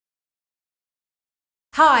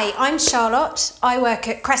Hi, I'm Charlotte. I work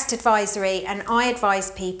at Crest Advisory and I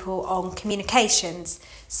advise people on communications.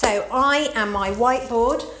 So I and my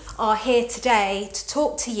whiteboard are here today to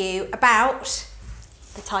talk to you about,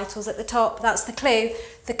 the title's at the top, that's the clue,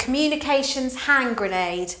 the communications hand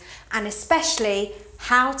grenade, and especially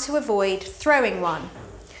how to avoid throwing one.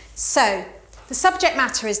 So the subject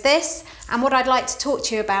matter is this, and what I'd like to talk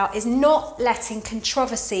to you about is not letting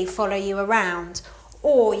controversy follow you around.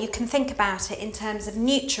 Or you can think about it in terms of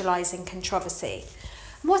neutralising controversy.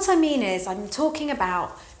 What I mean is I'm talking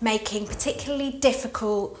about making particularly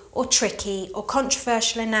difficult or tricky or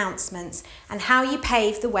controversial announcements and how you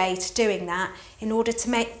pave the way to doing that in order to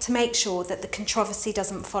make sure that the controversy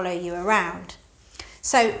doesn't follow you around.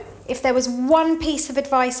 So if there was one piece of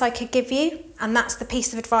advice I could give you, and that's the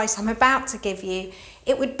piece of advice I'm about to give you,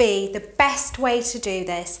 it would be the best way to do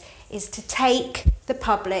this is to take the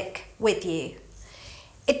public with you.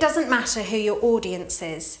 It doesn't matter who your audience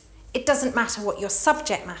is. It doesn't matter what your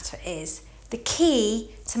subject matter is. The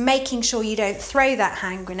key to making sure you don't throw that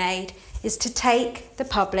hand grenade is to take the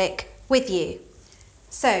public with you.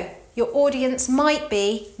 So your audience might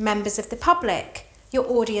be members of the public. Your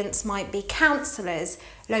audience might be councillors,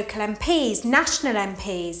 local MPs, national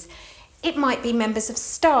MPs. It might be members of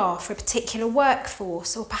staff for a particular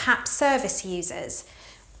workforce or perhaps service users.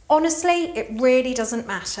 Honestly, it really doesn't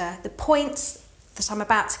matter. The points that I'm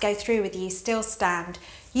about to go through with you still stand.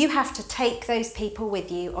 You have to take those people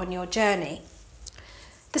with you on your journey.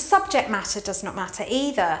 The subject matter does not matter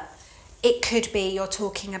either. It could be you're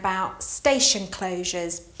talking about station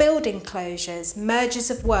closures, building closures,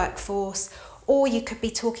 mergers of workforce, or you could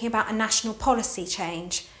be talking about a national policy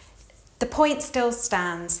change. The point still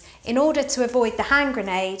stands. In order to avoid the hand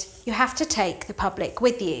grenade, you have to take the public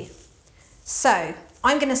with you. So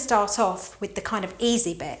I'm going to start off with the kind of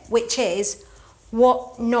easy bit, which is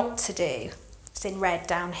what not to do. It's in red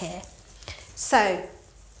down here. So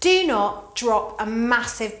do not drop a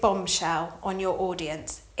massive bombshell on your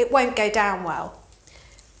audience. It won't go down well.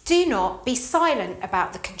 Do not be silent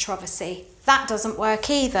about the controversy. That doesn't work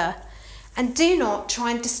either. And do not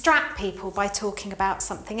try and distract people by talking about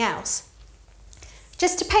something else.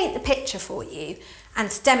 Just to paint the picture for you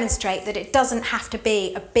and to demonstrate that it doesn't have to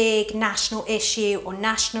be a big national issue or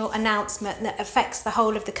national announcement that affects the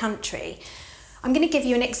whole of the country, I'm going to give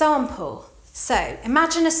you an example. So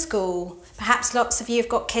imagine a school, perhaps lots of you have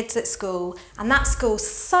got kids at school, and that school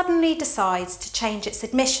suddenly decides to change its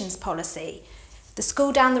admissions policy. The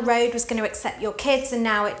school down the road was going to accept your kids and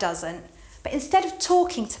now it doesn't. But instead of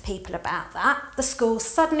talking to people about that, the school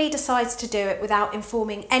suddenly decides to do it without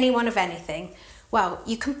informing anyone of anything. Well,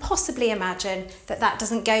 you can possibly imagine that that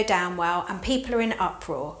doesn't go down well and people are in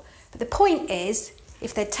uproar. But the point is,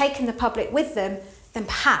 if they'd taken the public with them, then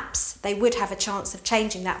perhaps they would have a chance of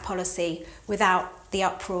changing that policy without the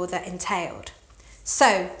uproar that entailed.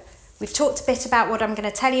 So we've talked a bit about what I'm going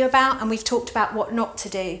to tell you about, and we've talked about what not to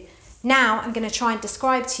do. Now I'm going to try and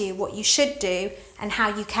describe to you what you should do and how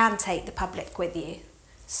you can take the public with you.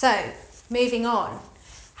 So moving on,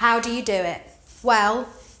 how do you do it? Well,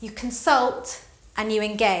 you consult and you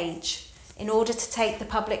engage in order to take the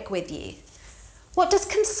public with you. What does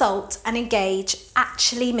consult and engage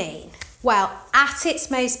actually mean? Well, at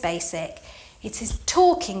its most basic, it is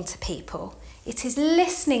talking to people, it is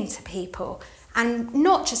listening to people, and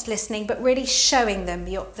not just listening, but really showing them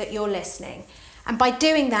that you're listening. And by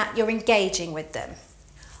doing that, you're engaging with them.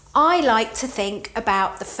 I like to think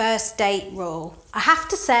about the first date rule. I have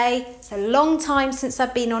to say, it's a long time since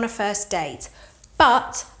I've been on a first date,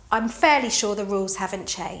 but I'm fairly sure the rules haven't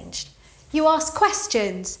changed. You ask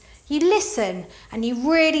questions, you listen, and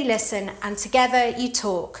you really listen, and together you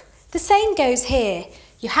talk. The same goes here.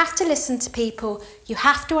 You have to listen to people, you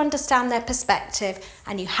have to understand their perspective,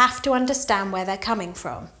 and you have to understand where they're coming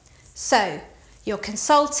from. So, you're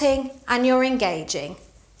consulting and you're engaging.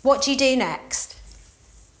 What do you do next?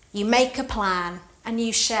 You make a plan and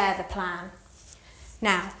you share the plan.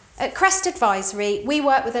 Now, at Crest Advisory, we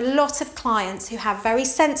work with a lot of clients who have very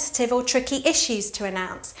sensitive or tricky issues to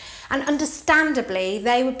announce, and understandably,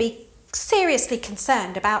 they would be seriously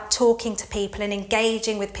concerned about talking to people and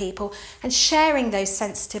engaging with people and sharing those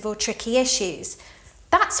sensitive or tricky issues.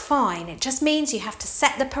 That's fine, it just means you have to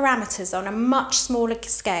set the parameters on a much smaller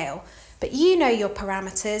scale. But you know your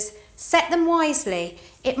parameters, set them wisely.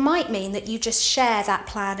 It might mean that you just share that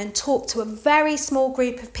plan and talk to a very small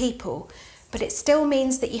group of people, but it still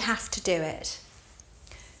means that you have to do it.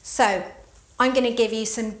 So, I'm going to give you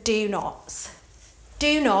some do nots.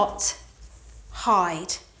 Do not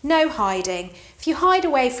hide. No hiding. If you hide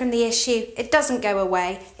away from the issue, it doesn't go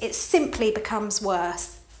away. It simply becomes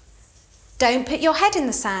worse. Don't put your head in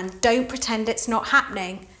the sand. Don't pretend it's not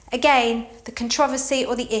happening. Again, the controversy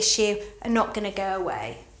or the issue are not going to go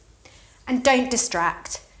away. And don't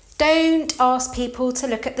distract. Don't ask people to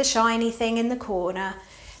look at the shiny thing in the corner.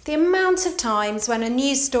 The amount of times when a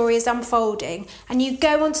news story is unfolding and you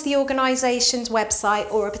go onto the organisation's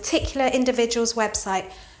website or a particular individual's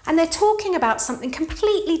website and they're talking about something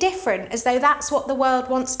completely different as though that's what the world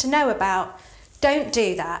wants to know about. Don't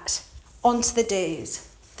do that. On to the do's.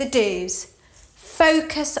 The do's.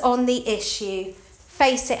 Focus on the issue.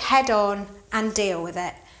 Face it head on and deal with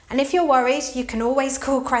it. And if you're worried, you can always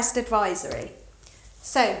call Crest Advisory.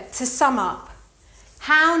 So, to sum up,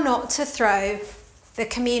 how not to throw the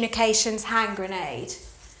communications hand grenade.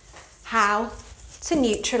 How to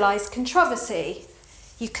neutralise controversy.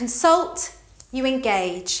 You consult, you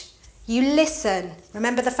engage, you listen.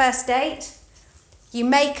 Remember the first date? You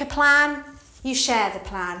make a plan, you share the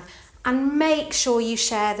plan. And make sure you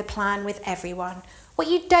share the plan with everyone. What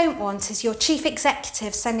you don't want is your chief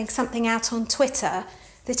executive sending something out on Twitter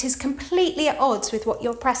that is completely at odds with what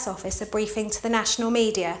your press office are briefing to the national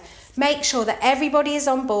media. Make sure that everybody is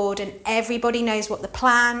on board and everybody knows what the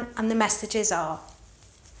plan and the messages are.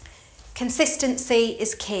 Consistency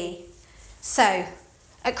is key. So,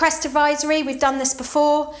 at Crest Advisory, we've done this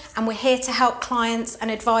before and we're here to help clients and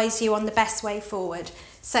advise you on the best way forward.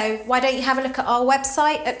 So why don't you have a look at our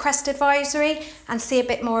website at Crest Advisory and see a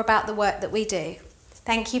bit more about the work that we do.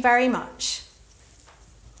 Thank you very much.